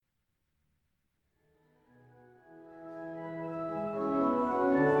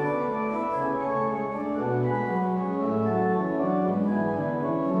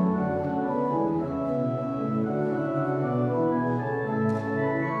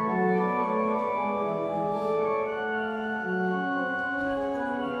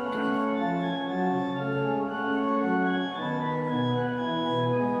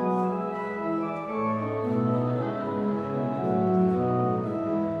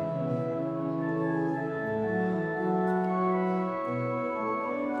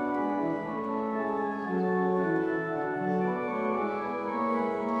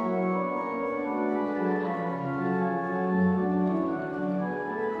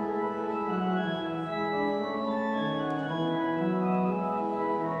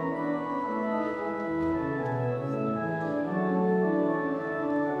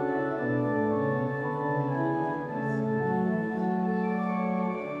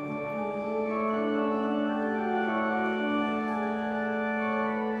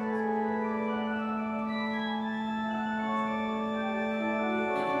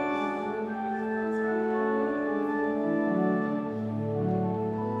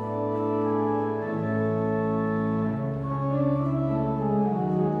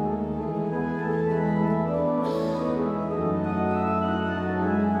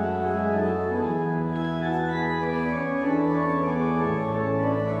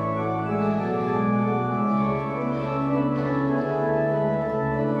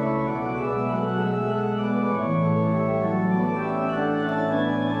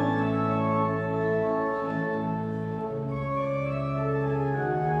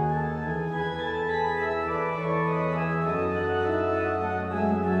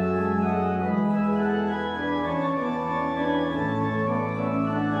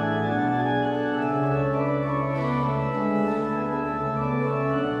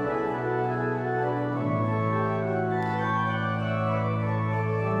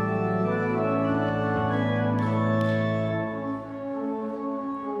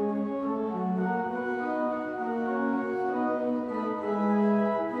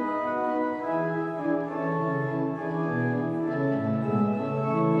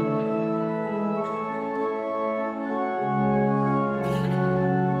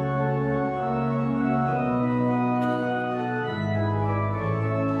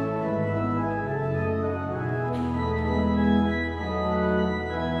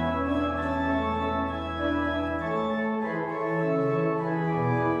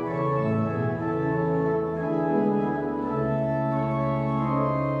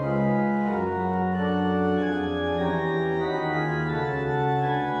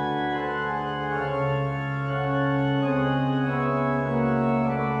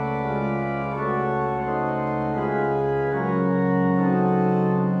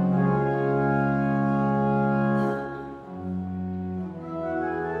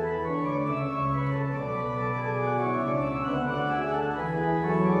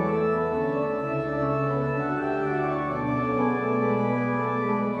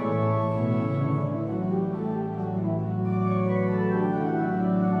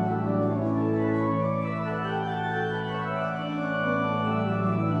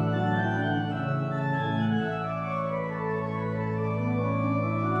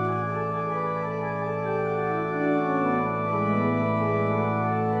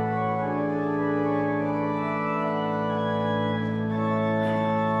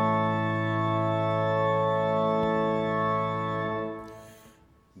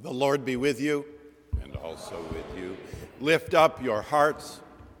The Lord be with you, and also with you. Lift up your hearts.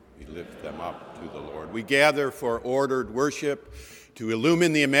 We lift them up to the Lord. We gather for ordered worship, to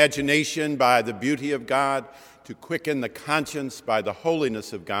illumine the imagination by the beauty of God, to quicken the conscience by the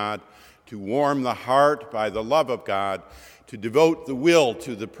holiness of God, to warm the heart by the love of God, to devote the will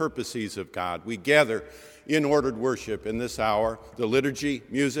to the purposes of God. We gather in ordered worship in this hour. The liturgy,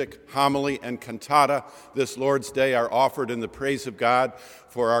 music, homily, and cantata this Lord's Day are offered in the praise of God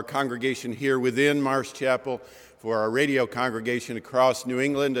for our congregation here within Marsh Chapel, for our radio congregation across New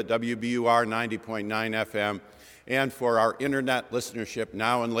England at WBUR 90.9 FM, and for our internet listenership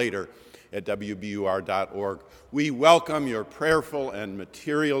now and later at WBUR.org. We welcome your prayerful and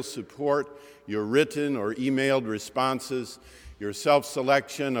material support, your written or emailed responses, your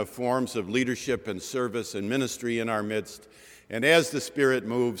self-selection of forms of leadership and service and ministry in our midst, and as the Spirit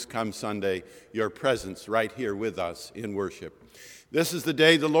moves come Sunday, your presence right here with us in worship. This is the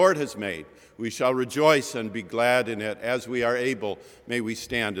day the Lord has made. We shall rejoice and be glad in it. As we are able, may we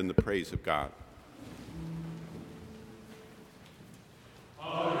stand in the praise of God.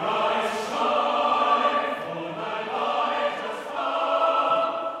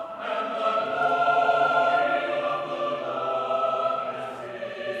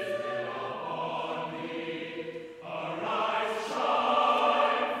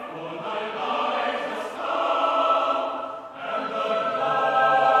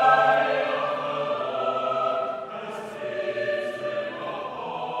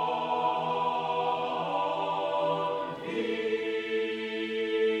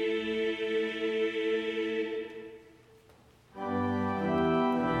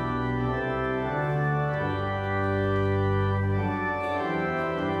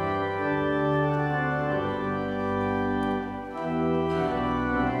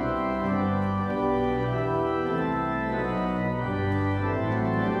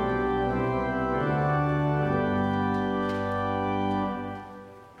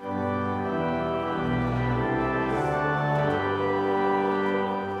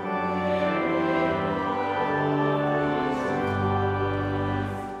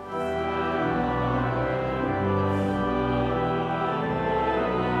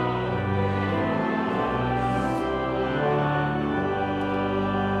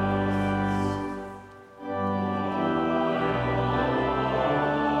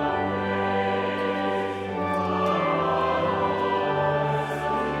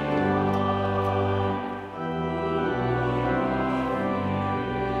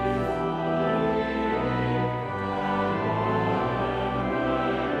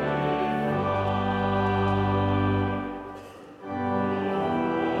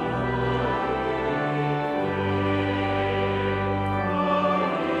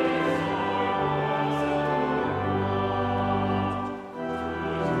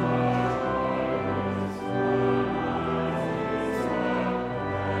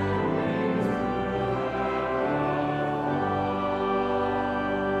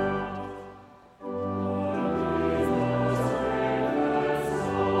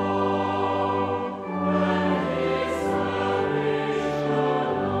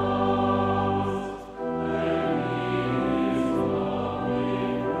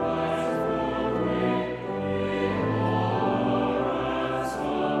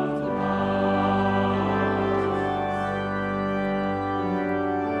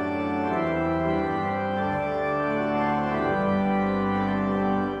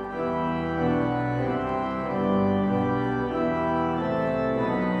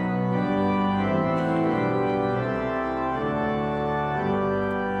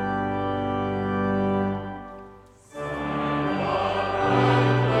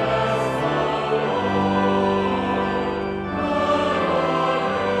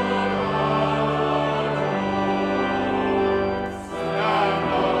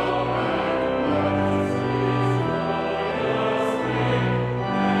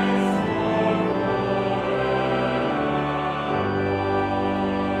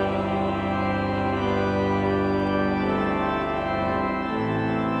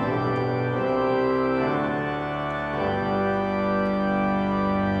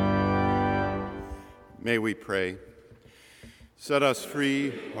 May we pray. Set us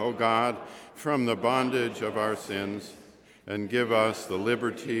free, O God, from the bondage of our sins, and give us the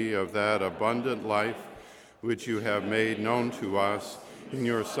liberty of that abundant life which you have made known to us in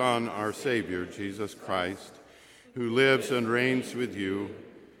your Son, our Savior, Jesus Christ, who lives and reigns with you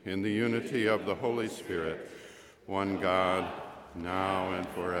in the unity of the Holy Spirit, one God, now and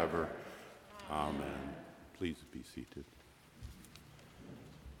forever. Amen. Please be seated.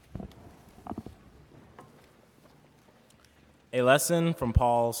 A lesson from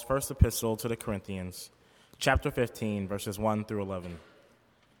Paul's first epistle to the Corinthians, chapter 15, verses 1 through 11.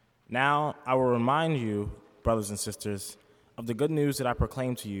 Now I will remind you, brothers and sisters, of the good news that I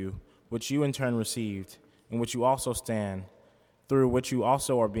proclaimed to you, which you in turn received, in which you also stand, through which you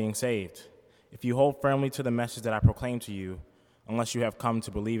also are being saved, if you hold firmly to the message that I proclaimed to you, unless you have come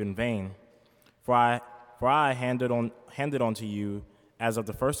to believe in vain. For I handed on to you, as of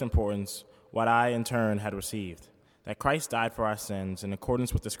the first importance, what I in turn had received, that Christ died for our sins in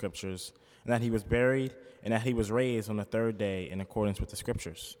accordance with the Scriptures, and that he was buried, and that he was raised on the third day in accordance with the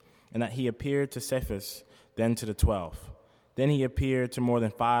Scriptures, and that he appeared to Cephas, then to the 12. Then he appeared to more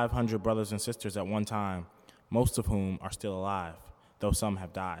than 500 brothers and sisters at one time, most of whom are still alive, though some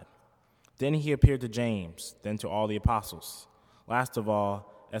have died. Then he appeared to James, then to all the apostles. Last of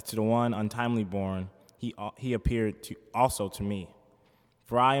all, as to the one untimely born, he appeared also to me.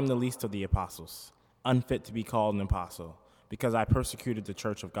 For I am the least of the apostles, unfit to be called an apostle, because I persecuted the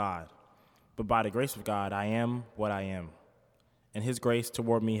church of God. But by the grace of God I am what I am, and his grace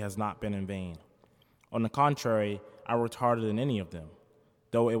toward me has not been in vain. On the contrary, I worked harder than any of them,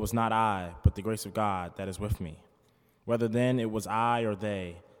 though it was not I, but the grace of God that is with me. Whether then it was I or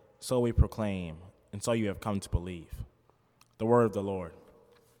they, so we proclaim, and so you have come to believe. The word of the Lord.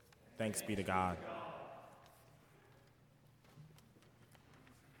 Thanks be to God.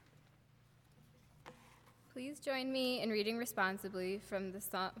 Please join me in reading responsibly from the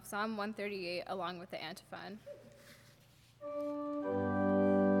Psalm 138 along with the antiphon.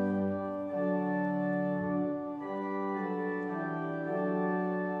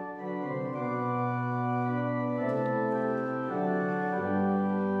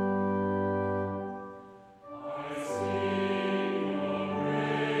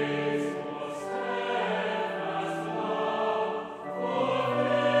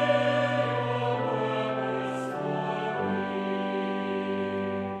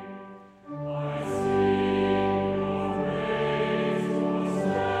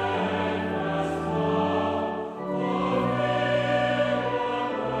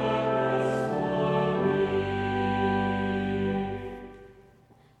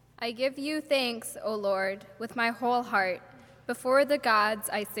 I give you thanks, O Lord, with my whole heart. Before the gods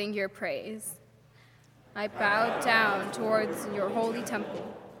I sing your praise. I bow down towards your holy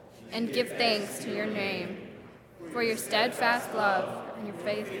temple and give thanks to your name for your steadfast love and your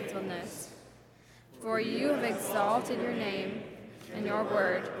faithfulness. For you have exalted your name and your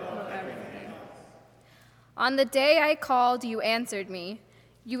word above everything. On the day I called, you answered me.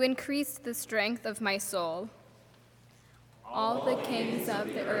 You increased the strength of my soul. All the kings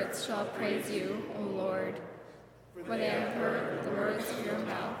of the earth shall praise you, O Lord, for they have heard the words of your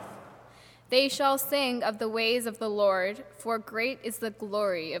mouth. They shall sing of the ways of the Lord, for great is the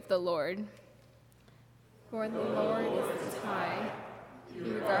glory of the Lord. For the Lord is high, he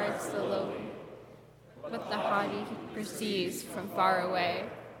regards the lowly, but the haughty he perceives from far away.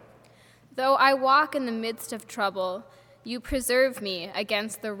 Though I walk in the midst of trouble, you preserve me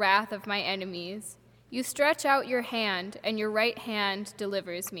against the wrath of my enemies. You stretch out your hand, and your right hand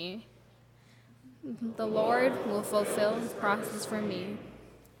delivers me. The Lord will fulfill his promises for me.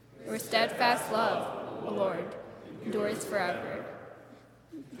 Your steadfast love, O Lord, endures forever.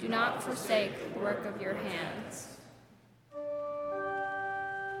 Do not forsake the work of your hands.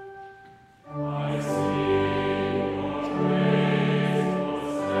 I sing your praise, your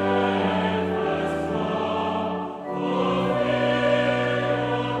steadfast love,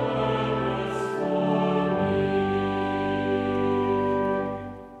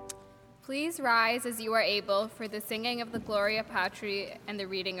 Please rise as you are able for the singing of the Gloria Patri and the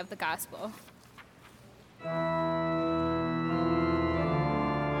reading of the Gospel.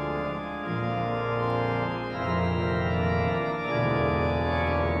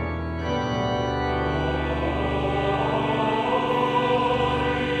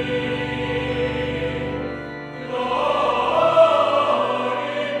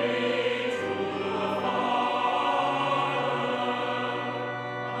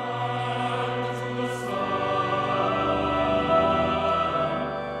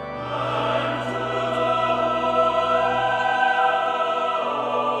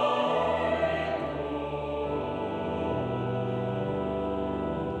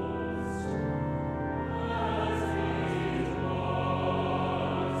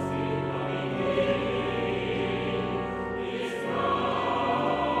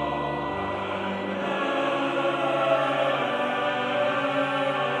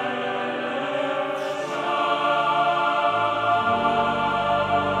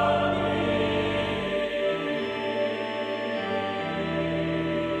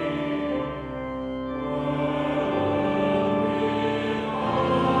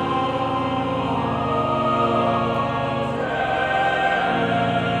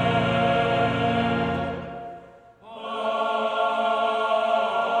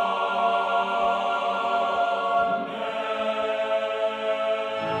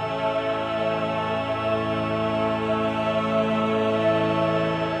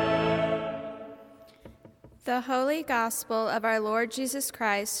 The Holy Gospel of our Lord Jesus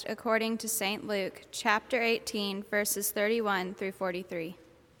Christ according to St. Luke, chapter 18, verses 31 through 43.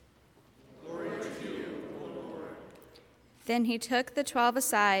 Glory to you, O Lord. Then he took the 12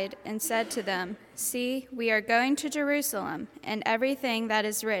 aside and said to them, "See, we are going to Jerusalem, and everything that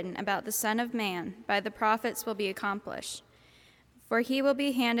is written about the Son of Man by the prophets will be accomplished. For he will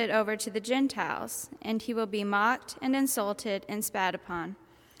be handed over to the Gentiles, and he will be mocked and insulted and spat upon.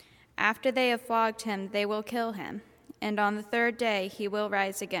 After they have flogged him, they will kill him, and on the third day he will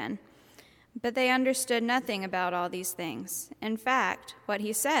rise again." But they understood nothing about all these things. In fact, what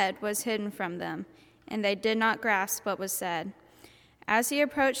he said was hidden from them, and they did not grasp what was said. As he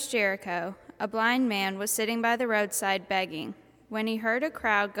approached Jericho, a blind man was sitting by the roadside begging. When he heard a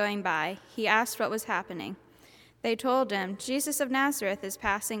crowd going by, he asked what was happening. They told him, "Jesus of Nazareth is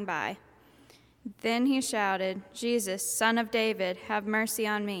passing by." Then he shouted, "Jesus, Son of David, have mercy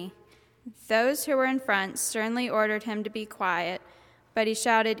on me." Those who were in front sternly ordered him to be quiet, but he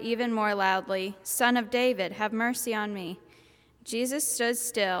shouted even more loudly, "Son of David, have mercy on me." Jesus stood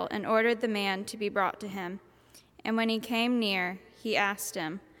still and ordered the man to be brought to him. And when he came near, he asked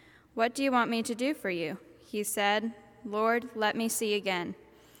him, "What do you want me to do for you?" He said, "Lord, let me see again."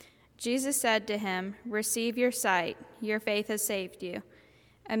 Jesus said to him, "Receive your sight. Your faith has saved you."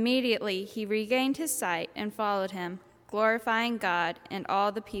 Immediately he regained his sight and followed him, glorifying God, and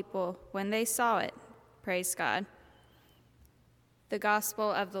all the people, when they saw it, praised God. The Gospel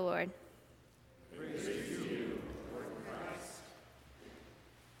of the Lord. Praise to you, Lord Christ.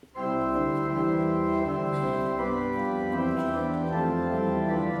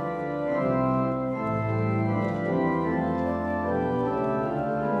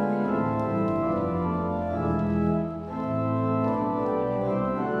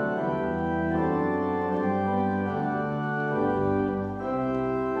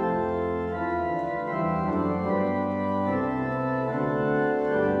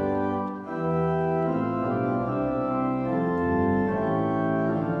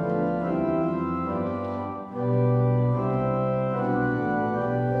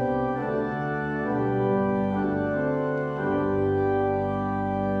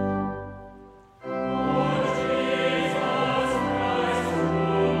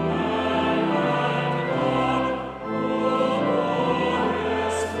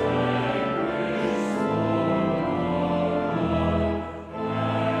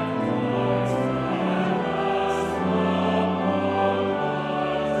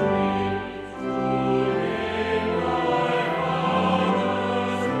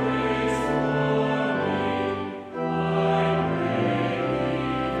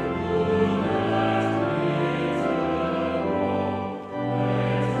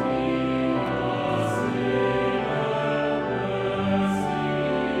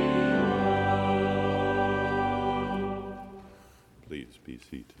 Please be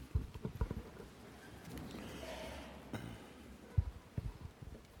seated.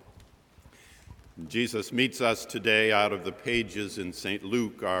 Jesus meets us today out of the pages in St.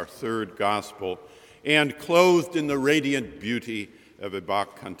 Luke, our third gospel, and clothed in the radiant beauty of a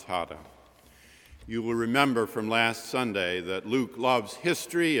Bach cantata. You will remember from last Sunday that Luke loves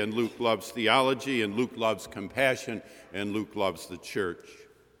history, and Luke loves theology, and Luke loves compassion, and Luke loves the church.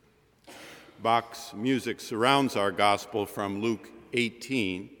 Bach's music surrounds our gospel from Luke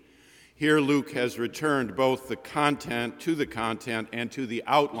 18. Here Luke has returned both the content and to the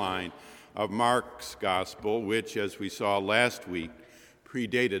outline of Mark's gospel, which, as we saw last week,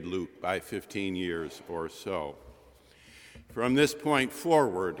 predated Luke by 15 years or so. From this point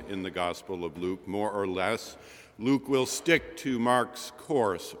forward in the Gospel of Luke, more or less, Luke will stick to Mark's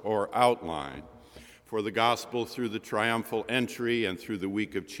course or outline for the Gospel through the triumphal entry and through the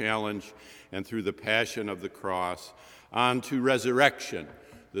week of challenge and through the passion of the cross, on to resurrection,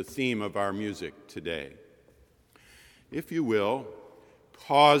 the theme of our music today. If you will,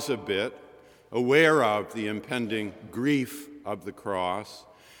 pause a bit, aware of the impending grief of the cross,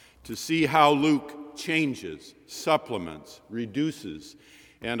 to see how Luke changes, supplements, reduces,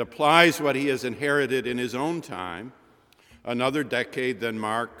 and applies what he has inherited in his own time, another decade than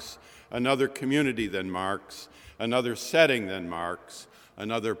Mark's, another community than Mark's, another setting than Mark's,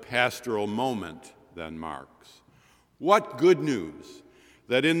 another pastoral moment than Mark's. What good news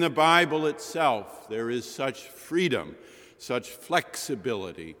that in the Bible itself there is such freedom, such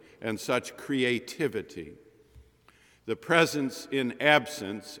flexibility, and such creativity. The presence in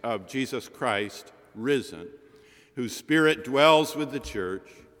absence of Jesus Christ, risen, whose Spirit dwells with the church,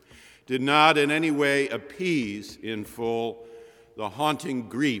 did not in any way appease in full the haunting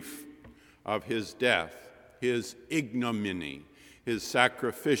grief of his death, his ignominy, his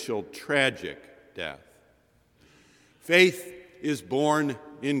sacrificial, tragic death. Faith is born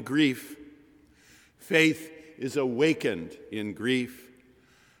in grief. Faith is awakened in grief.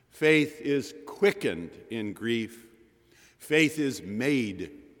 Faith is quickened in grief. Faith is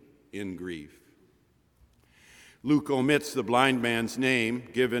made in grief. Luke omits the blind man's name,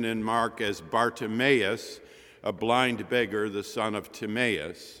 given in Mark as Bartimaeus, a blind beggar, the son of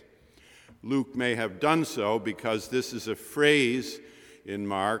Timaeus. Luke may have done so because this is a phrase in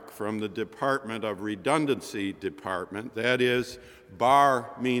Mark from the Department of Redundancy department. That is,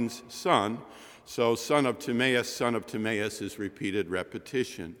 Bar means son, so son of Timaeus is repeated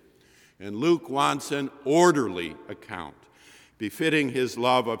repetition. And Luke wants an orderly account, befitting his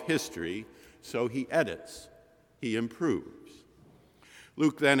love of history, so he edits, he improves.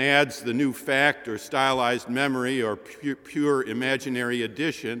 Luke then adds the new fact or stylized memory or pure imaginary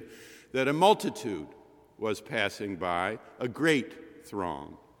addition that a multitude was passing by, a great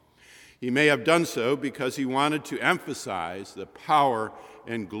throng. He may have done so because he wanted to emphasize the power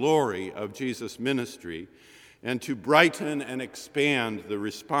and glory of Jesus' ministry and to brighten and expand the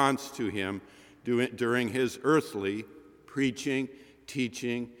response to him during his earthly preaching,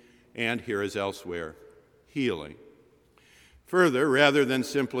 teaching, and here as elsewhere, healing. Further, rather than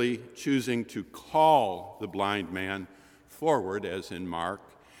simply choosing to call the blind man forward, as in Mark,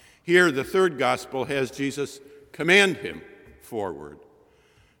 here the third gospel has Jesus command him forward.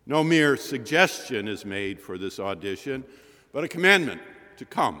 No mere suggestion is made for this audition, but a commandment to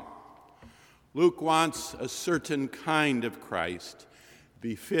come. Luke wants a certain kind of Christ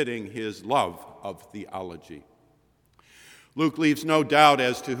befitting his love of theology. Luke leaves no doubt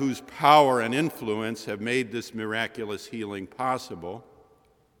as to whose power and influence have made this miraculous healing possible.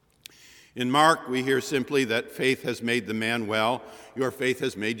 In Mark, we hear simply that faith has made the man well. Your faith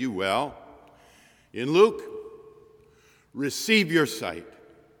has made you well. In Luke, receive your sight.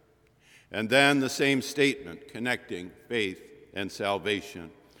 And then the same statement connecting faith and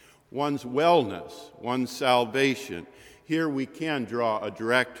salvation. One's wellness, one's salvation. Here we can draw a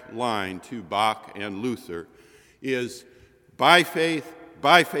direct line to Bach and Luther, is by faith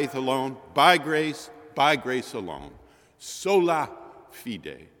alone, by grace alone. Sola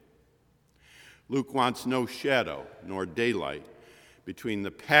fide. Luke wants no shadow nor daylight between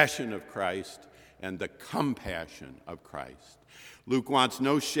the passion of Christ and the compassion of Christ. Luke wants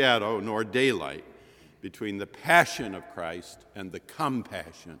no shadow nor daylight between the passion of Christ and the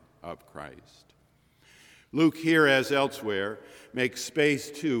compassion of Christ. Luke here, as elsewhere, makes space,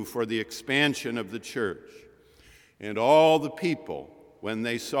 too, for the expansion of the church. And all the people, when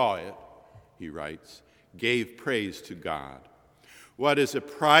they saw it, he writes, gave praise to God. What is a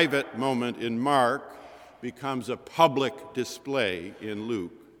private moment in Mark becomes a public display in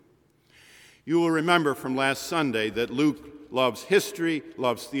Luke. You will remember from last Sunday that Luke loves history,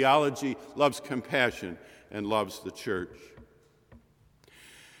 loves theology, loves compassion, and loves the church.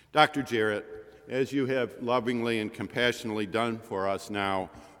 Dr. Jarret, as you have lovingly and compassionately done for us now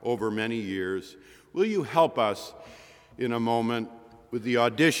over many years, will you help us in a moment with the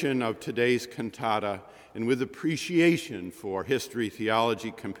audition of today's cantata and with appreciation for history,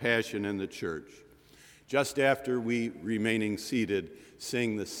 theology, compassion, and the church? Just after we, remaining seated,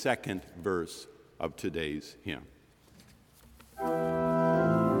 sing the second verse of today's hymn.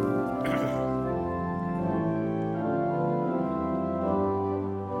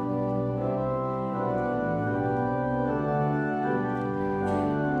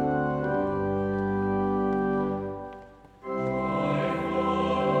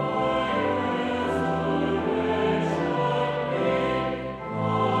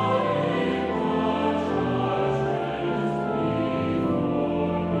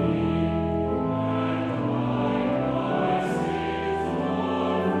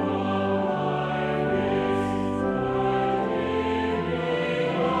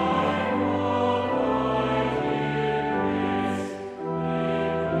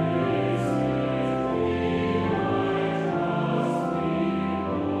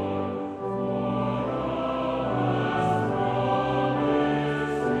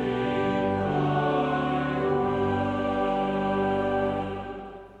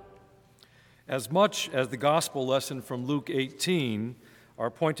 As much as the gospel lesson from Luke 18,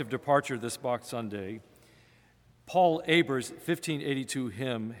 our point of departure this Bach Sunday, Paul Eber's 1582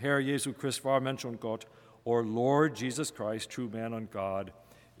 hymn, Herr Jesu Christ war Mensch und Gott, or Lord Jesus Christ, true man and God,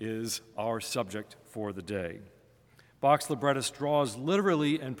 is our subject for the day. Bach's librettist draws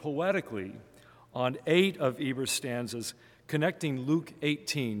literally and poetically on 8 of Eber's stanzas, connecting Luke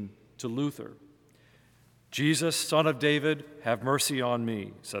 18 to Luther. Jesus, son of David, have mercy on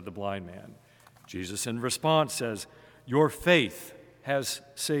me, said the blind man. Jesus in response says, your faith has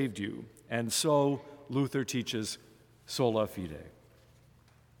saved you. And so, Luther teaches, sola fide.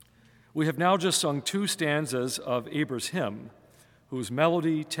 We have now just sung 2 stanzas of Eber's hymn, whose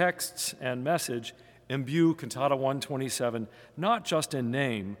melody, texts, and message imbue Cantata 127 not just in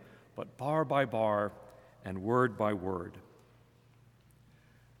name, but bar by bar and word by word.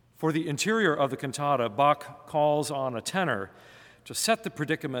 For the interior of the cantata, Bach calls on a tenor to set the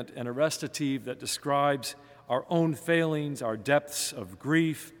predicament in a recitative that describes our own failings, our depths of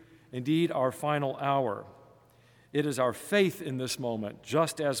grief, indeed our final hour. It is our faith in this moment,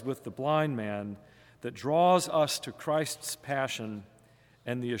 just as with the blind man, that draws us to Christ's passion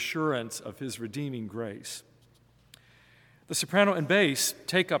and the assurance of his redeeming grace. The soprano and bass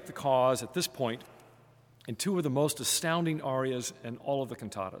take up the cause at this point in 2 of the most astounding arias in all of the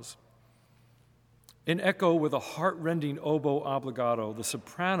cantatas. In echo with a heart-rending oboe obbligato, the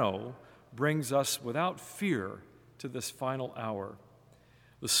soprano brings us without fear to this final hour.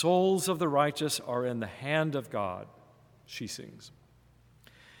 The souls of the righteous are in the hand of God, she sings.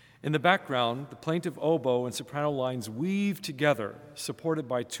 In the background, the plaintive oboe and soprano lines weave together, supported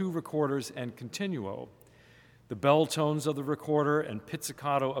by 2 recorders and continuo, the bell tones of the recorder and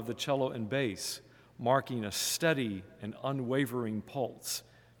pizzicato of the cello and bass, marking a steady and unwavering pulse,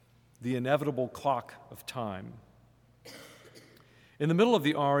 the inevitable clock of time. In the middle of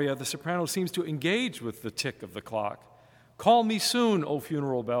the aria, the soprano seems to engage with the tick of the clock. Call me soon, O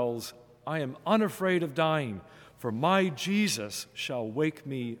funeral bells. I am unafraid of dying, for my Jesus shall wake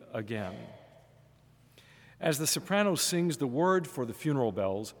me again. As the soprano sings the word for the funeral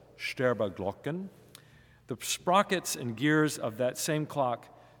bells, Sterbeglocken, the sprockets and gears of that same clock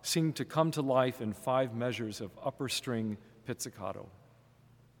seem to come to life in 5 measures of upper string pizzicato.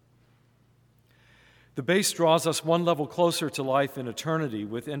 The bass draws us 1 level closer to life in eternity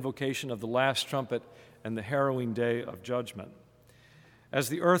with invocation of the last trumpet and the harrowing day of judgment. As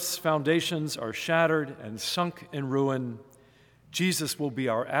the earth's foundations are shattered and sunk in ruin, Jesus will be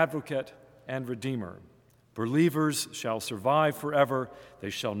our advocate and redeemer. Believers shall survive forever. They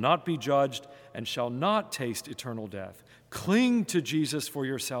shall not be judged and shall not taste eternal death. Cling to Jesus for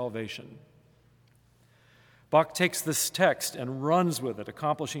your salvation. Bach takes this text and runs with it,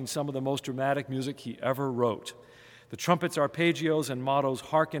 accomplishing some of the most dramatic music he ever wrote. The trumpets, arpeggios, and mottos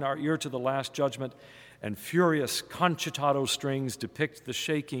hearken our ear to the Last Judgment, and furious concitato strings depict the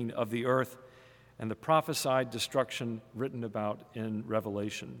shaking of the earth and the prophesied destruction written about in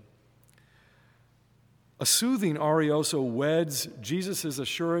Revelation. A soothing arioso weds Jesus'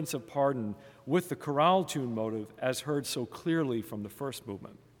 assurance of pardon with the chorale tune motive as heard so clearly from the first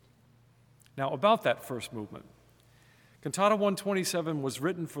movement. Now, about that first movement, Cantata 127 was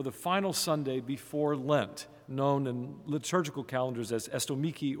written for the final Sunday before Lent, known in liturgical calendars as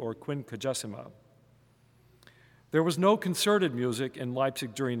Estomiki or Quinquagesima. There was no concerted music in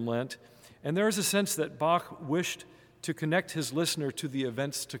Leipzig during Lent, and there is a sense that Bach wished to connect his listener to the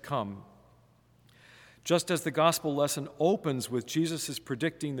events to come. Just as the gospel lesson opens with Jesus'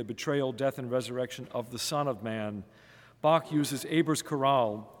 predicting the betrayal, death, and resurrection of the Son of Man, Bach uses Eber's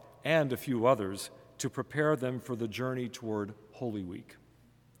chorale and a few others to prepare them for the journey toward Holy Week.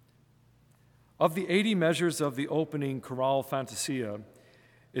 Of the 80 measures of the opening chorale Fantasia,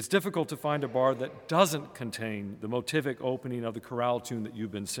 it's difficult to find a bar that doesn't contain the motivic opening of the chorale tune that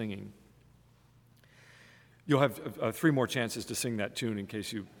you've been singing. You'll have 3 more chances to sing that tune in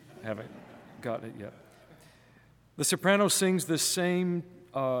case you haven't gotten it yet. The soprano sings this same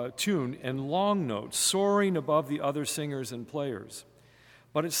tune in long notes, soaring above the other singers and players.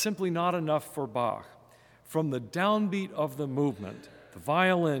 But it's simply not enough for Bach. From the downbeat of the movement, the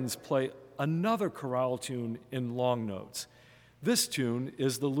violins play another chorale tune in long notes. This tune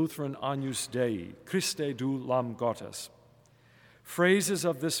is the Lutheran Agnus Dei, Christe du Lamm Gottes. Phrases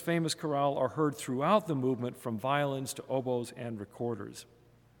of this famous chorale are heard throughout the movement from violins to oboes and recorders.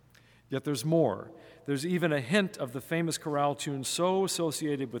 Yet there's more. There's even a hint of the famous chorale tune so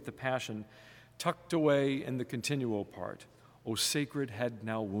associated with the Passion, tucked away in the continuo part, O sacred head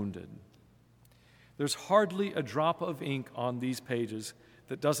now wounded. There's hardly a drop of ink on these pages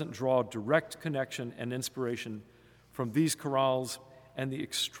that doesn't draw direct connection and inspiration from these chorales and the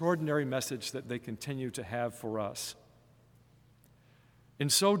extraordinary message that they continue to have for us. In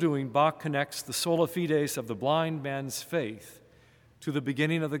so doing, Bach connects the sola fides of the blind man's faith to the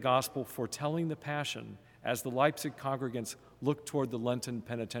beginning of the gospel foretelling the Passion as the Leipzig congregants look toward the Lenten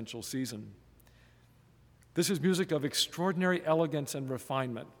penitential season. This is music of extraordinary elegance and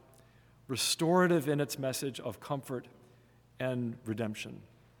refinement, restorative in its message of comfort and redemption.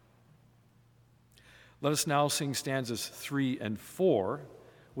 Let us now sing stanzas 3 and 4,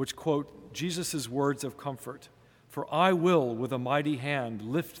 which quote Jesus' words of comfort. For I will with a mighty hand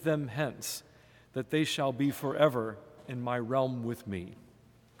lift them hence, that they shall be forever in my realm with me.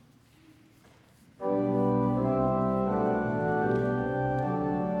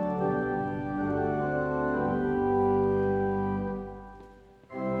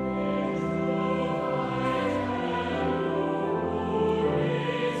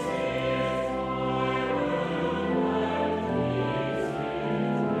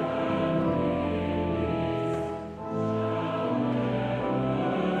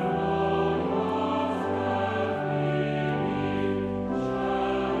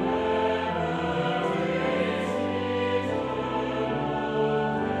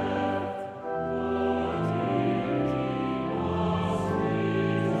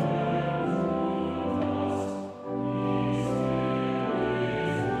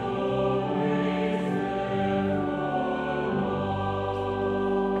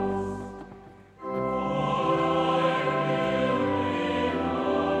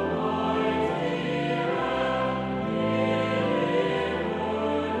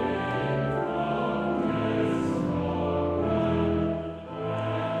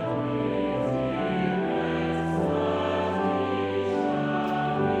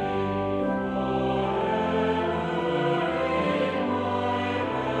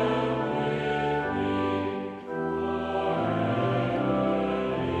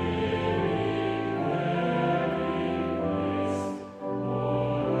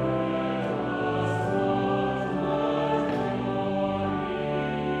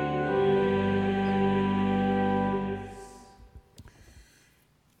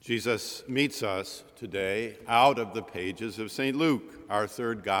 Jesus meets us today out of the pages of St. Luke, our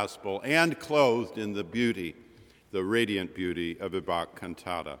third gospel, and clothed in the beauty, the radiant beauty of a Bach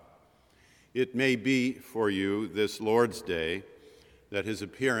cantata. It may be for you this Lord's Day that his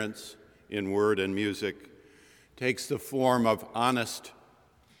appearance in word and music takes the form of honest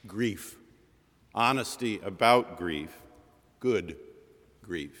grief, honesty about grief, good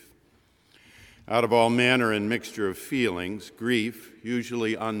grief. Out of all manner and mixture of feelings, grief,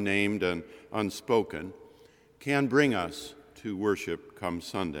 usually unnamed and unspoken, can bring us to worship come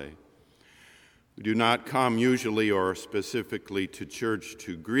Sunday. We do not come usually or specifically to church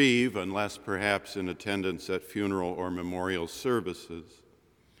to grieve, unless perhaps in attendance at funeral or memorial services.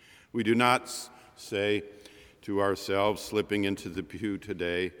 We do not say to ourselves, slipping into the pew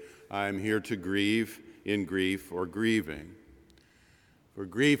today, I am here to grieve in grief or grieving. For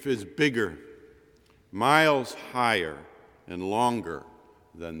grief is bigger, miles higher and longer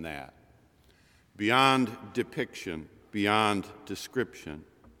than that, beyond depiction, beyond description.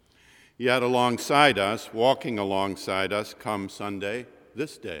 Yet alongside us, walking alongside us, come Sunday,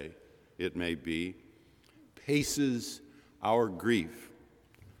 this day it may be, paces our grief,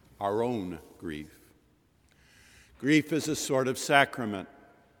 our own grief. Grief is a sort of sacrament.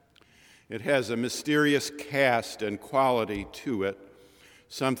 It has a mysterious cast and quality to it,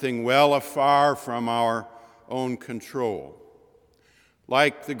 something well afar from our own control,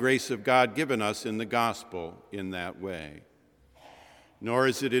 like the grace of God given us in the gospel in that way. Nor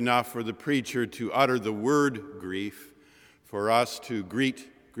is it enough for the preacher to utter the word grief, for us to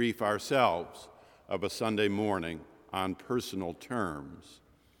greet grief ourselves of a Sunday morning on personal terms.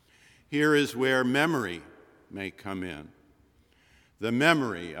 Here is where memory may come in. The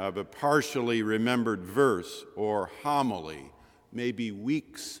memory of a partially remembered verse or homily, maybe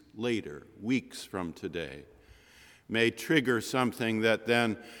weeks later, weeks from today, may trigger something that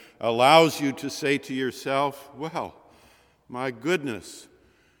then allows you to say to yourself, well, my goodness,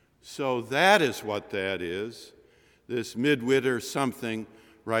 so that is what that is, this midwinter something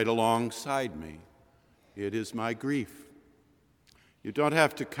right alongside me. It is my grief. You don't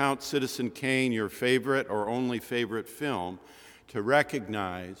have to count Citizen Kane your favorite or only favorite film to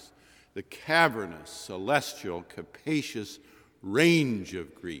recognize the cavernous, celestial, capacious range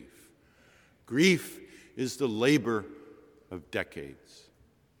of grief. Grief is the labor of decades.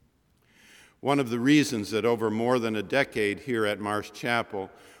 One of the reasons that over more than a decade here at Marsh Chapel,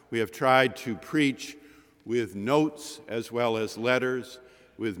 we have tried to preach with notes as well as letters,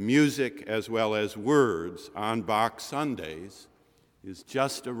 with music as well as words on Bach Sundays is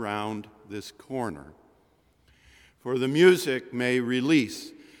just around this corner. For the music may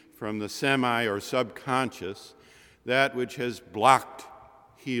release from the semi or subconscious that which has blocked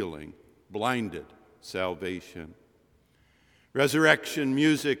healing, blinded salvation. Resurrection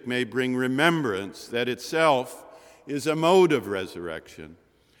music may bring remembrance that itself is a mode of resurrection,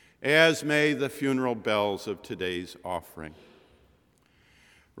 as may the funeral bells of today's offering.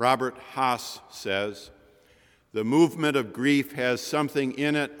 Robert Haas says, the movement of grief has something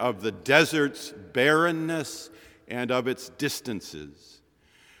in it of the desert's barrenness and of its distances.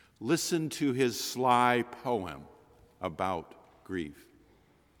 Listen to his sly poem, about grief.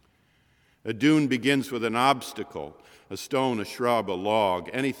 A dune begins with an obstacle, a stone, a shrub, a log,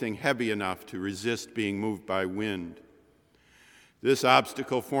 anything heavy enough to resist being moved by wind. This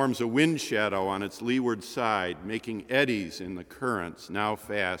obstacle forms a wind shadow on its leeward side, making eddies in the currents, now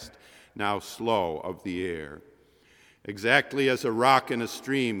fast, now slow, of the air. Exactly as a rock in a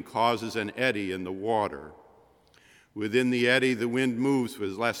stream causes an eddy in the water. Within the eddy, the wind moves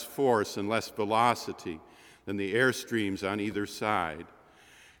with less force and less velocity than the air streams on either side,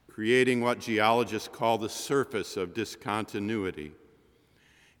 creating what geologists call the surface of discontinuity.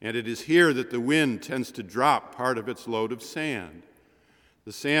 And it is here that the wind tends to drop part of its load of sand.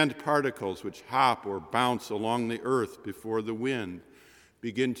 The sand particles which hop or bounce along the earth before the wind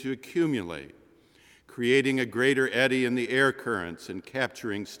begin to accumulate, creating a greater eddy in the air currents and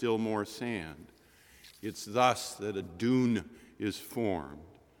capturing still more sand. It's thus that a dune is formed.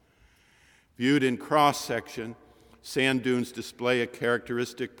 Viewed in cross-section, sand dunes display a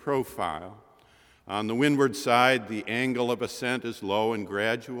characteristic profile. On the windward side, the angle of ascent is low and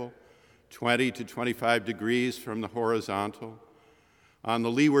gradual, 20 to 25 degrees from the horizontal. On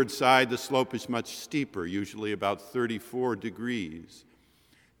the leeward side, the slope is much steeper, usually about 34 degrees.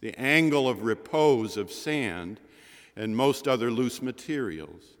 The angle of repose of sand and most other loose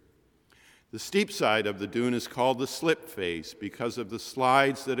materials. The steep side of the dune is called the slip face because of the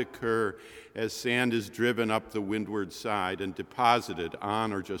slides that occur as sand is driven up the windward side and deposited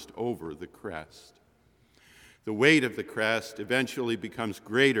on or just over the crest. The weight of the crest eventually becomes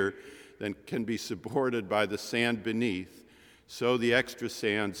greater than can be supported by the sand beneath, so the extra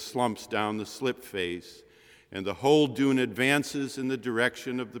sand slumps down the slip face, and the whole dune advances in the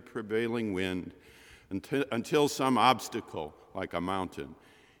direction of the prevailing wind until some obstacle, like a mountain,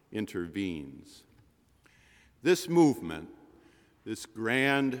 intervenes. This movement, this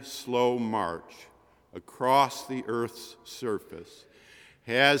grand, slow march across the Earth's surface,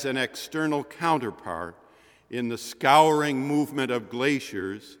 has an external counterpart in the scouring movement of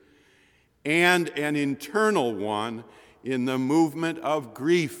glaciers and an internal one in the movement of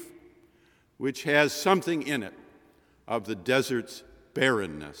grief, which has something in it of the desert's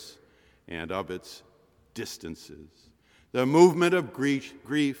barrenness and of its distances. The movement of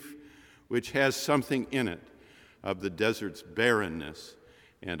grief, which has something in it of the desert's barrenness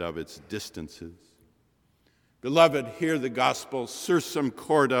and of its distances. Beloved, hear the gospel, sursum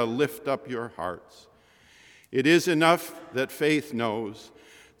corda, lift up your hearts. It is enough that faith knows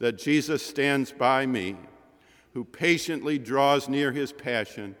that Jesus stands by me, who patiently draws near his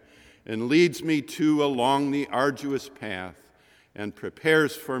passion and leads me along the arduous path and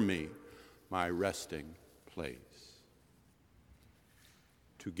prepares for me my resting place.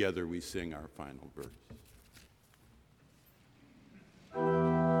 Together we sing our final verse.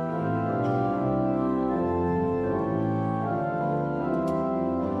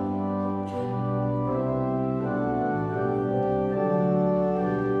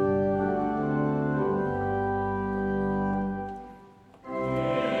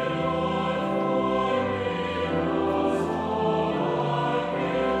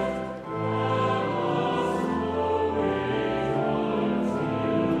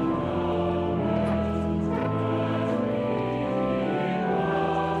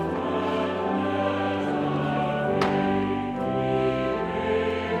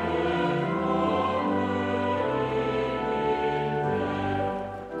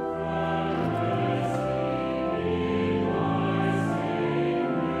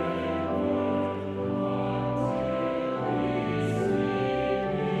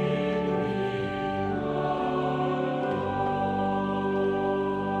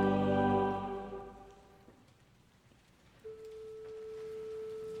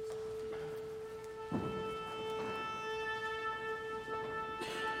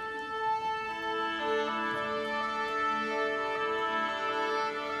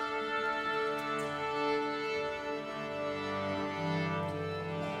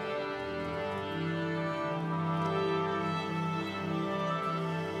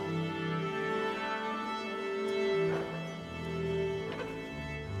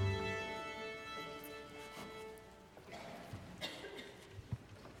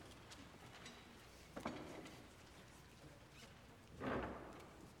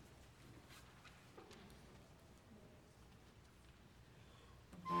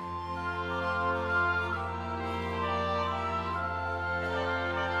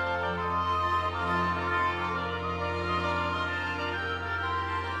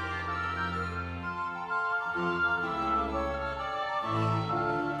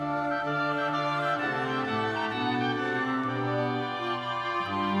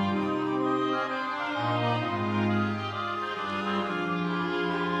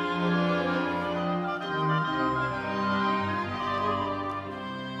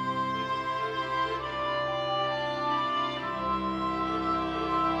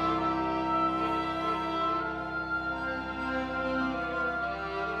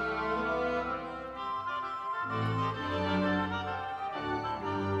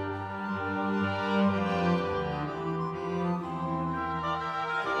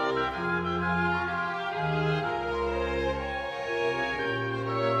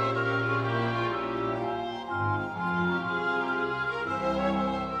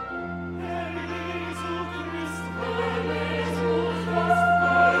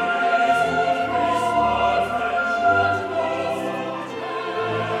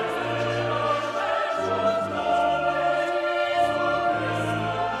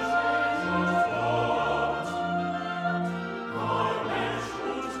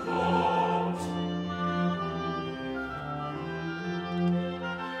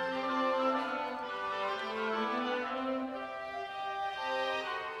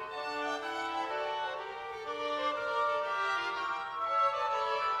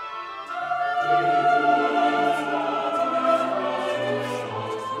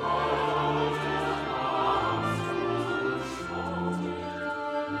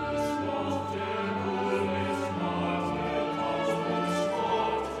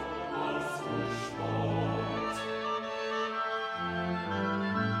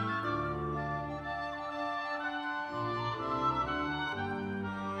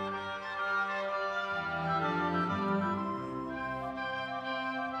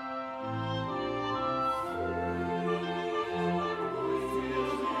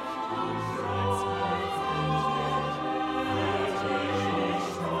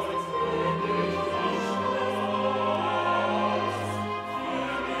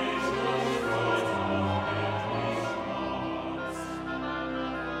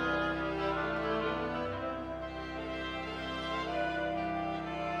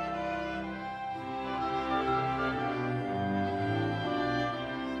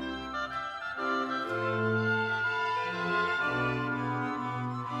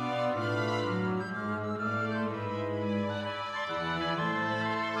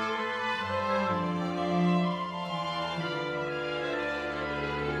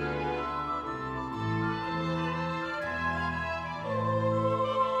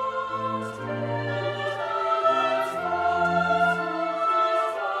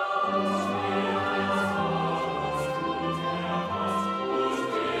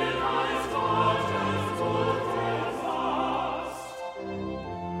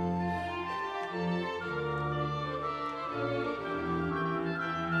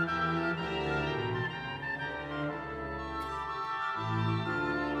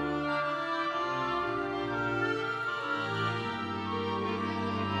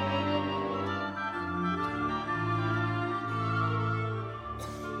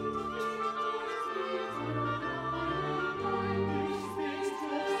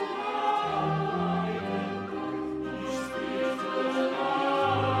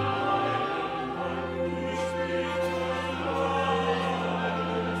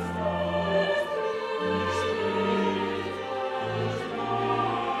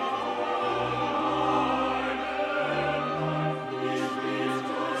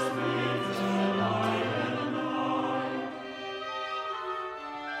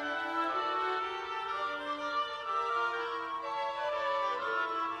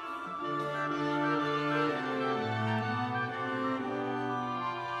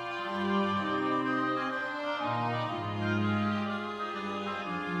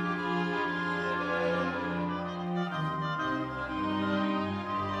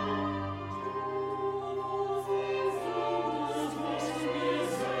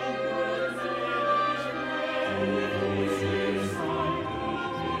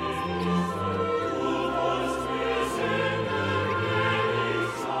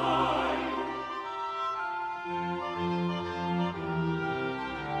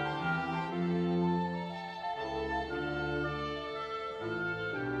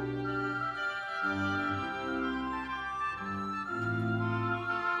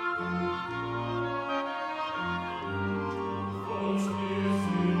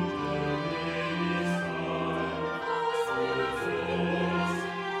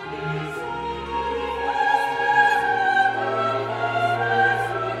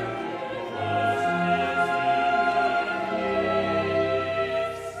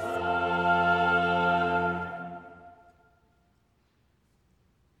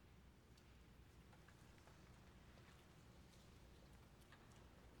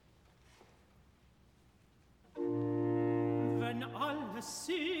 es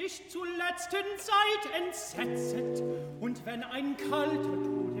sich zur letzten Zeit entsetzet, und wenn ein kalter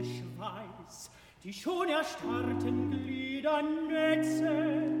Todesschweiß die schon erstarrten Glieder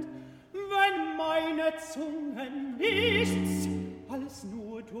netzet, wenn meine Zunge nichts als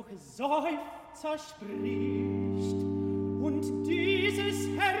nur durch Seufzer spricht, und dieses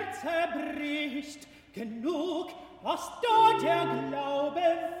Herz erbricht, genug, dass da der Glaube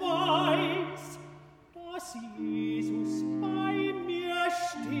weiß, dass Jesus bei mir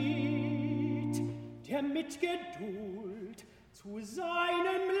steht, der mit Geduld zu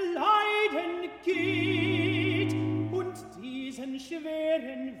seinem Leiden geht und diesen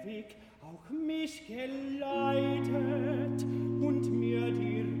schweren Weg auch mich geleitet und mir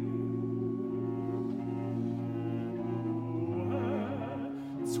die Ruhe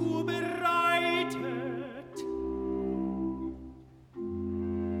zubereitet.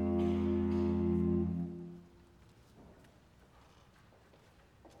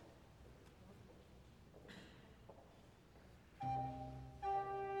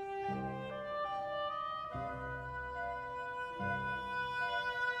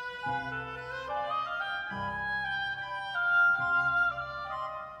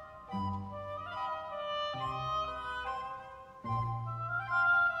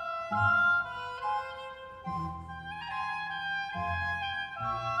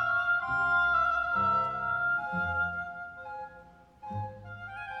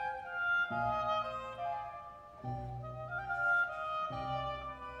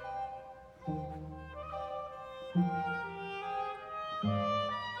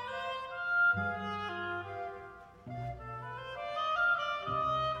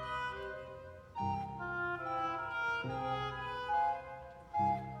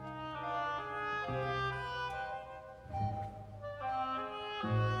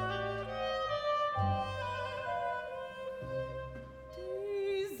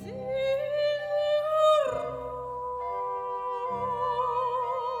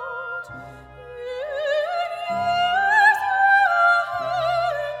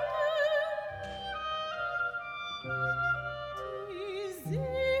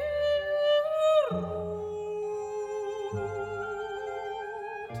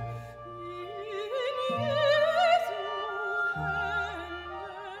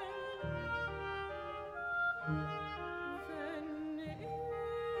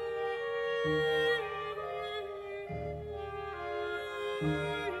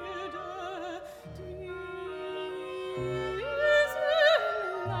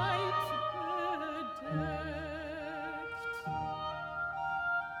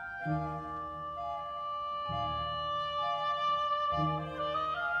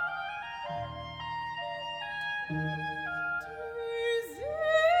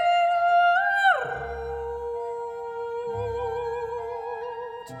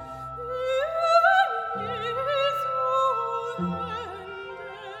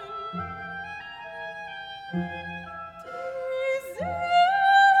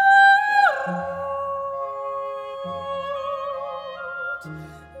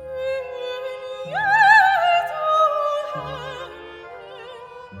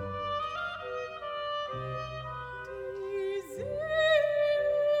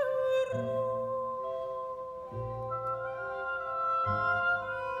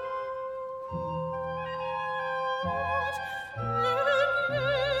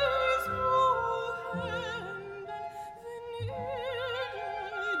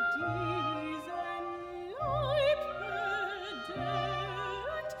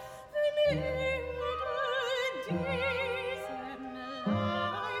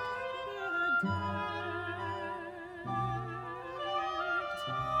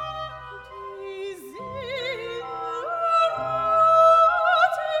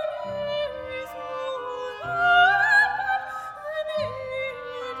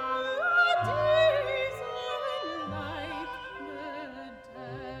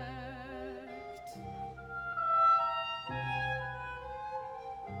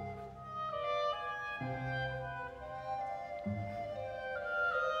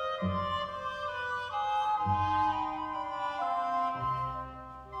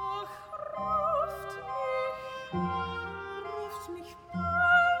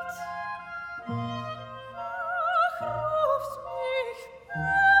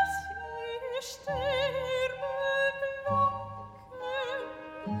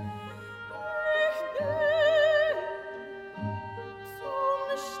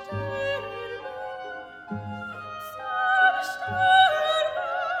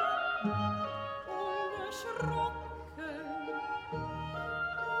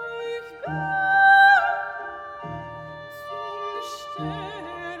 Zum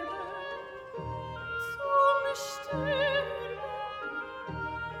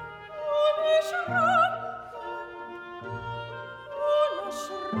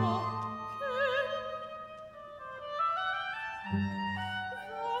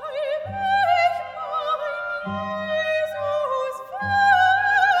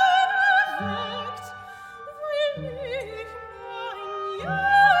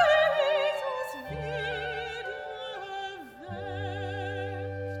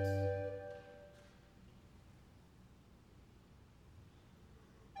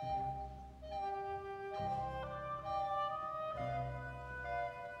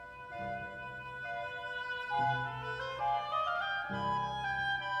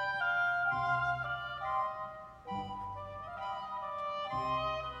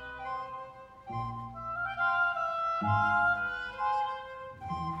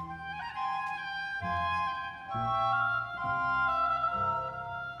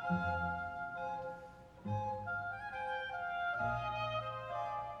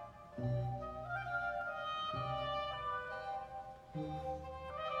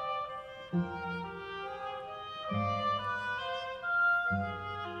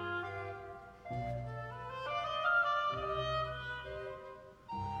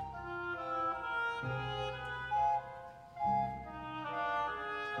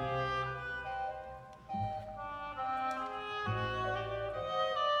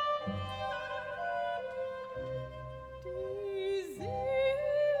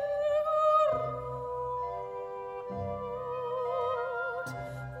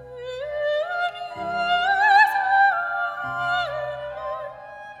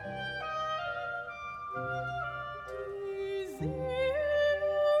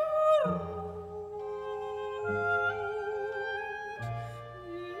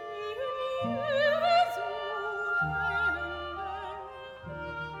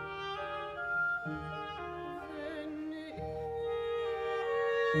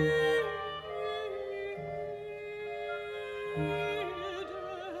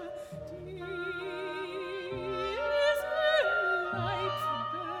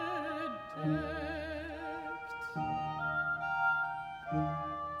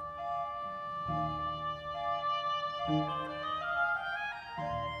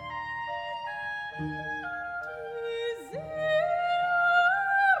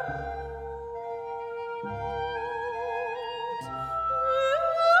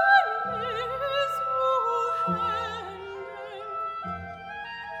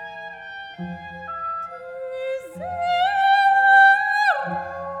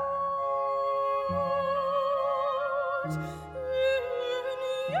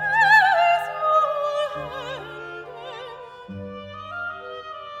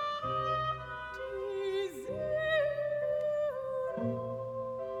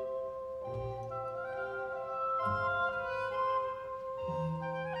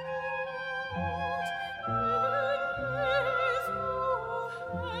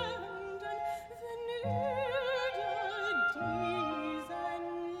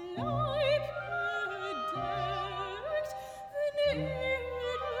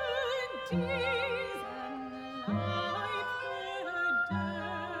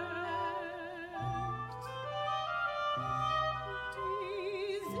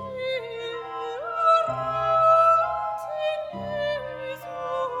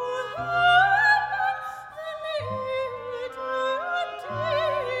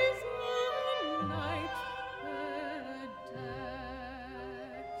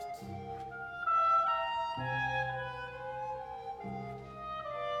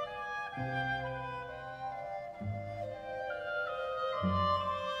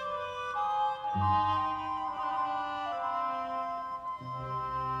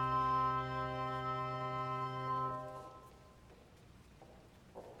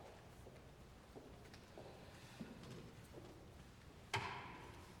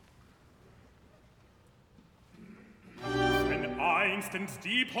Einstens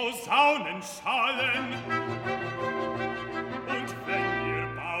die Posaunen schallen und wenn ihr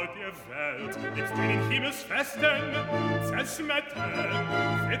baut ihr Welt mit den Himmelsfesten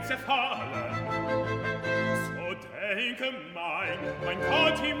zerschmettern, wird zerfallen. So denke mein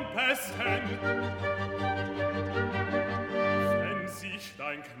Gott im Besten, wenn sich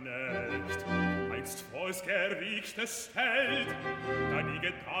dein Knecht einst vors Gericht stellt, da die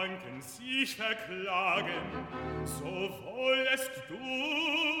Gedanken sich verklagen, so wollest du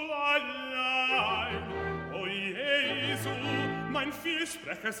allein, o Jesu, mein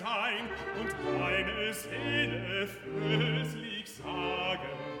Fürsprecher sein und meine Seele fröhlich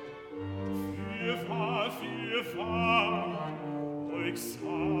sagen. Fürwahr, euch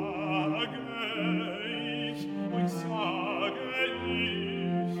sage ich,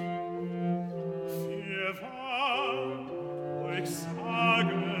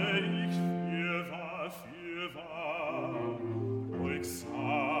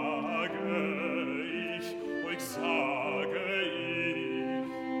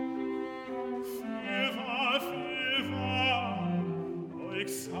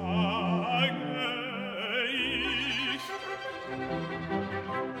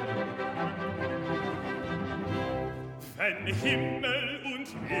 Himmel und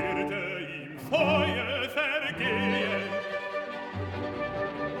Erde im Feuer vergehen.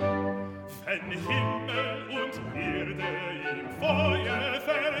 Wenn Himmel und Erde im Feuer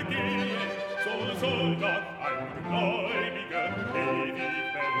vergehen, so soll doch ein Gläubiger ewig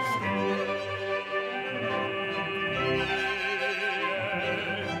bestehen.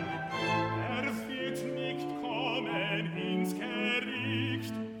 Er wird nicht kommen ins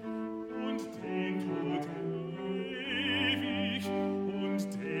Gericht und den Tod ewig, und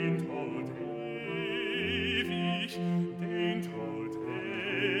den Tod ewig, den Tod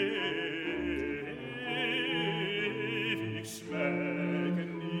ewig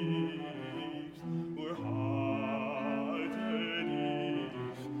schmecken nicht.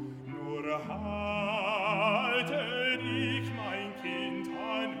 Nur halte dich, mein Kind,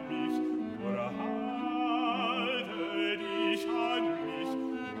 an mich, nur halte dich an mich,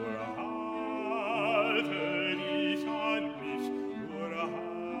 nur halte dich an mich, nur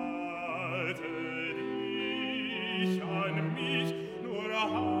halte dich an mich, nur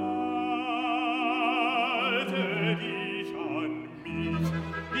halte dich an mich.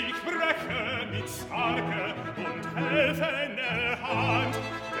 Ich breche mit starker und helfender Hand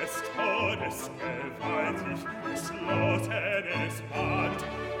des Todes gewaltig geschlossenes Band.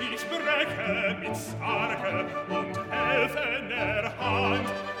 Ich breche mit starker und helfender Hand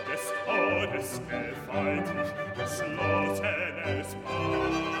des Todes gewaltig geschlossenes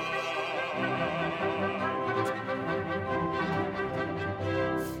Band.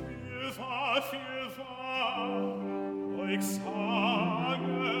 Fürwahr, euch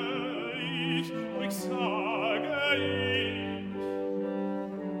sage ich, euch sage ich,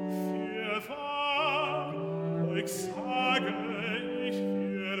 fürwahr, euch sage ich,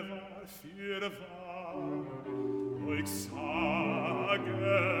 fürwahr, euch sage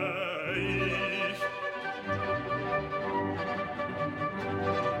ich.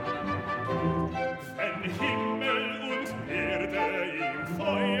 Wenn Himmel und Erde im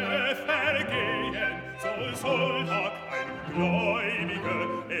Feuer vergehen, so soll doch ein Gläubiger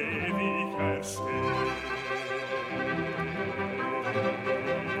ewig erstehen.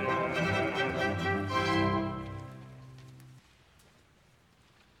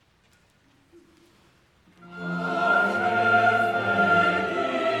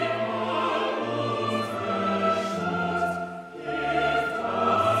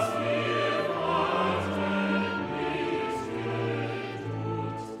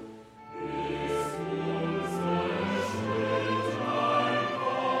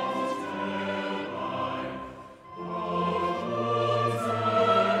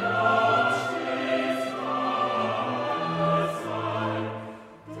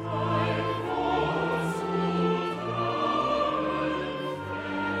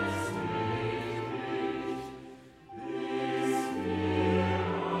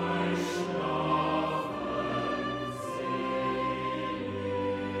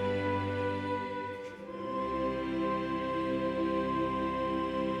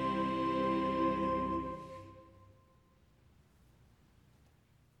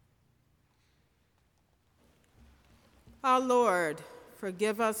 Our Lord,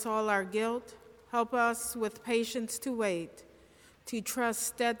 forgive us all our guilt. Help us with patience to wait, to trust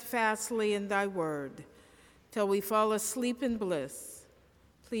steadfastly in thy word, till we fall asleep in bliss.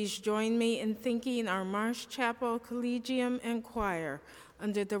 Please join me in thanking our Marsh Chapel Collegium and Choir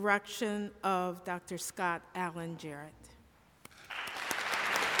under direction of Dr. Scott Allen Jarret.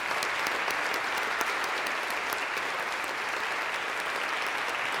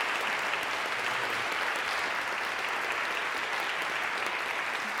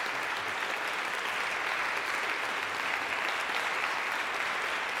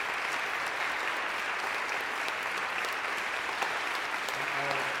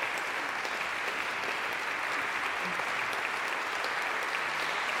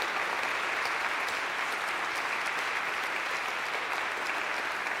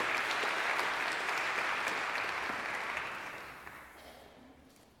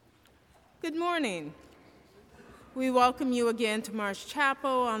 Good morning. We welcome you again to Marsh Chapel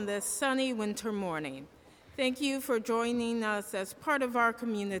on this sunny winter morning. Thank you for joining us as part of our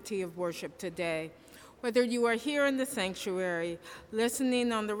community of worship today. Whether you are here in the sanctuary,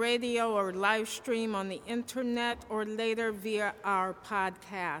 listening on the radio or live stream on the internet, or later via our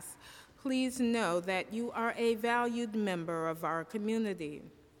podcast, please know that you are a valued member of our community.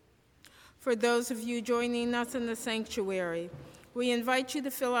 For those of you joining us in the sanctuary, we invite you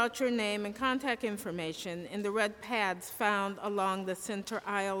to fill out your name and contact information in the red pads found along the center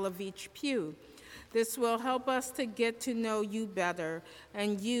aisle of each pew. This will help us to get to know you better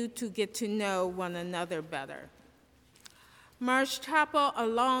and you to get to know one another better. Marsh Chapel,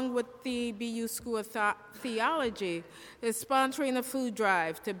 along with the BU School of Theology, is sponsoring a food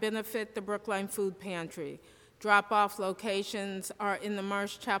drive to benefit the Brookline Food Pantry. Drop-off locations are in the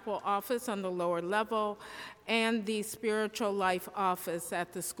Marsh Chapel office on the lower level and the Spiritual Life office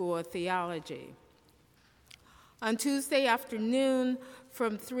at the School of Theology. On Tuesday afternoon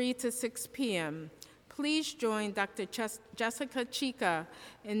from 3 to 6 p.m., please join Dr. Jessica Chica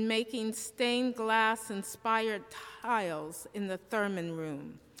in making stained glass-inspired tiles in the Thurman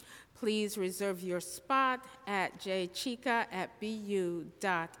Room. Please reserve your spot at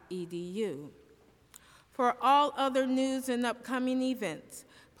jchica@bu.edu. For all other news and upcoming events,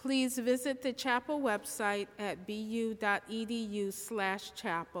 please visit the chapel website at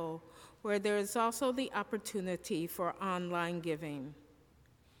bu.edu/chapel, where there is also the opportunity for online giving.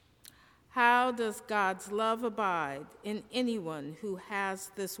 How does God's love abide in anyone who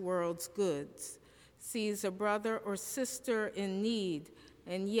has this world's goods, sees a brother or sister in need,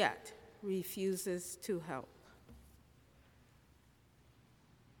 and yet refuses to help?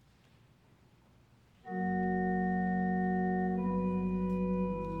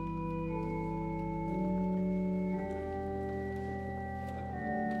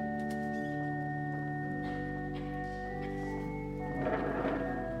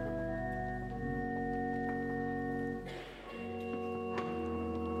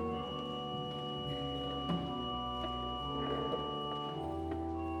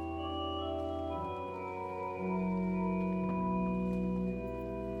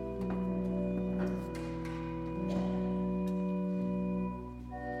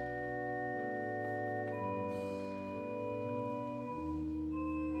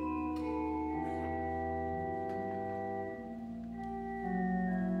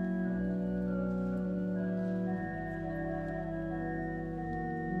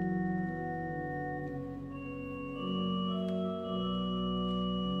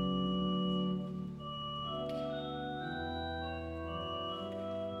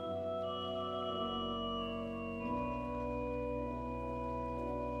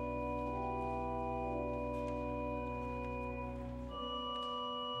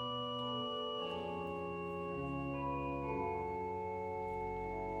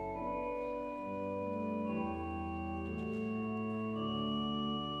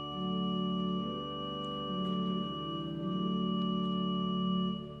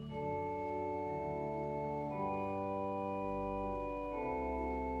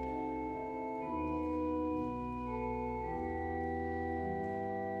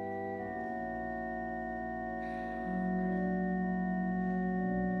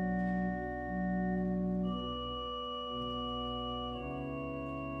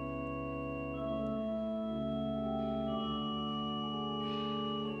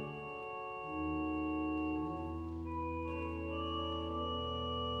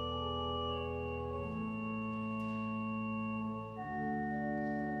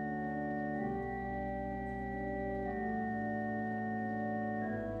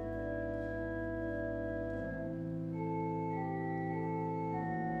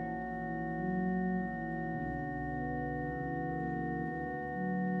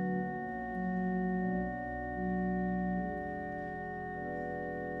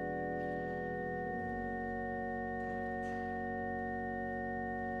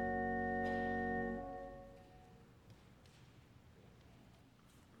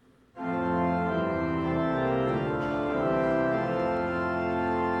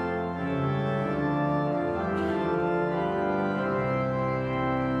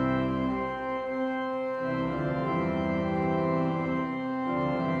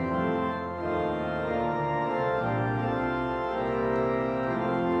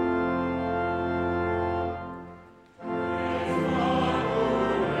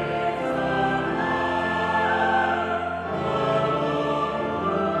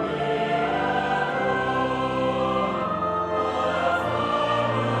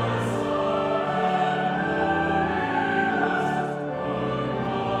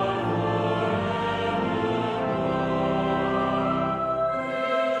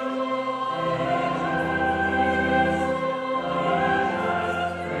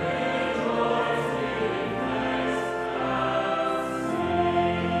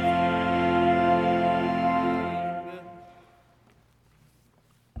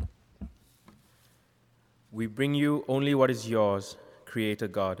 We bring you only what is yours, Creator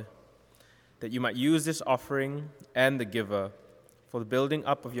God, that you might use this offering and the giver for the building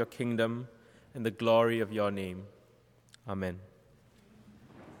up of your kingdom and the glory of your name. Amen.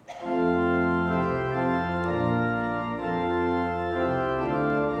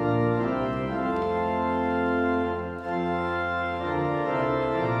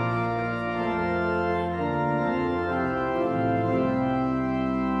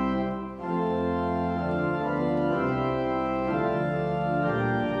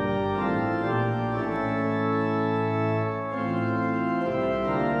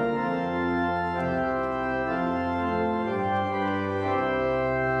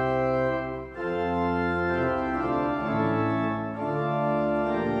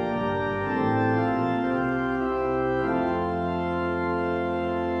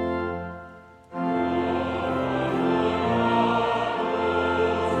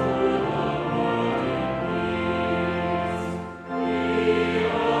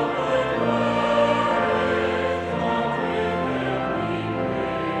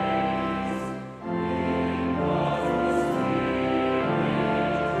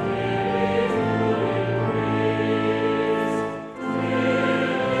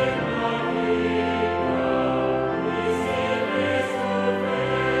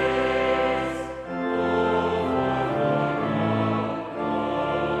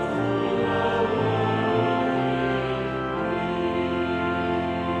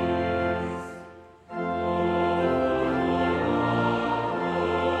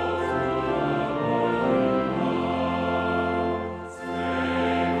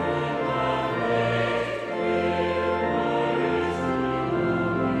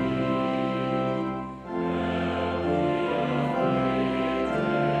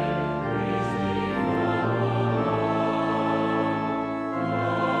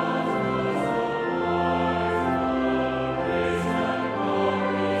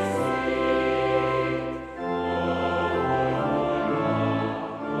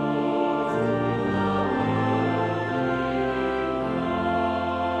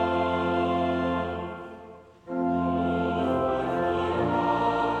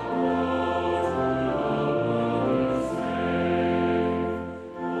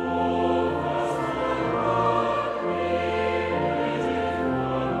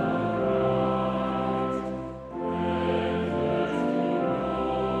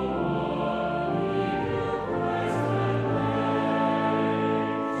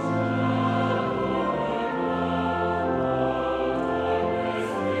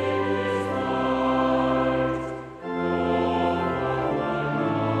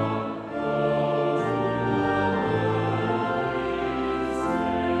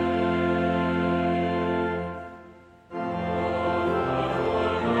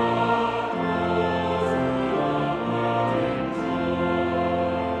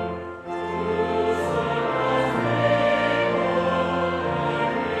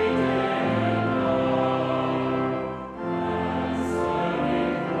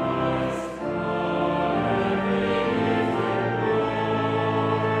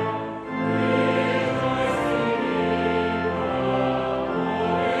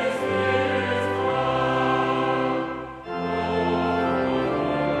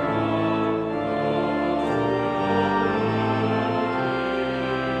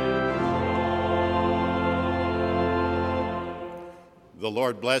 The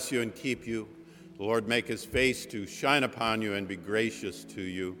Lord bless you and keep you. The Lord make his face to shine upon you and be gracious to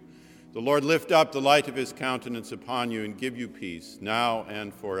you. The Lord lift up the light of his countenance upon you and give you peace, now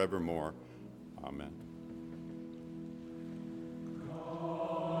and forevermore. Amen.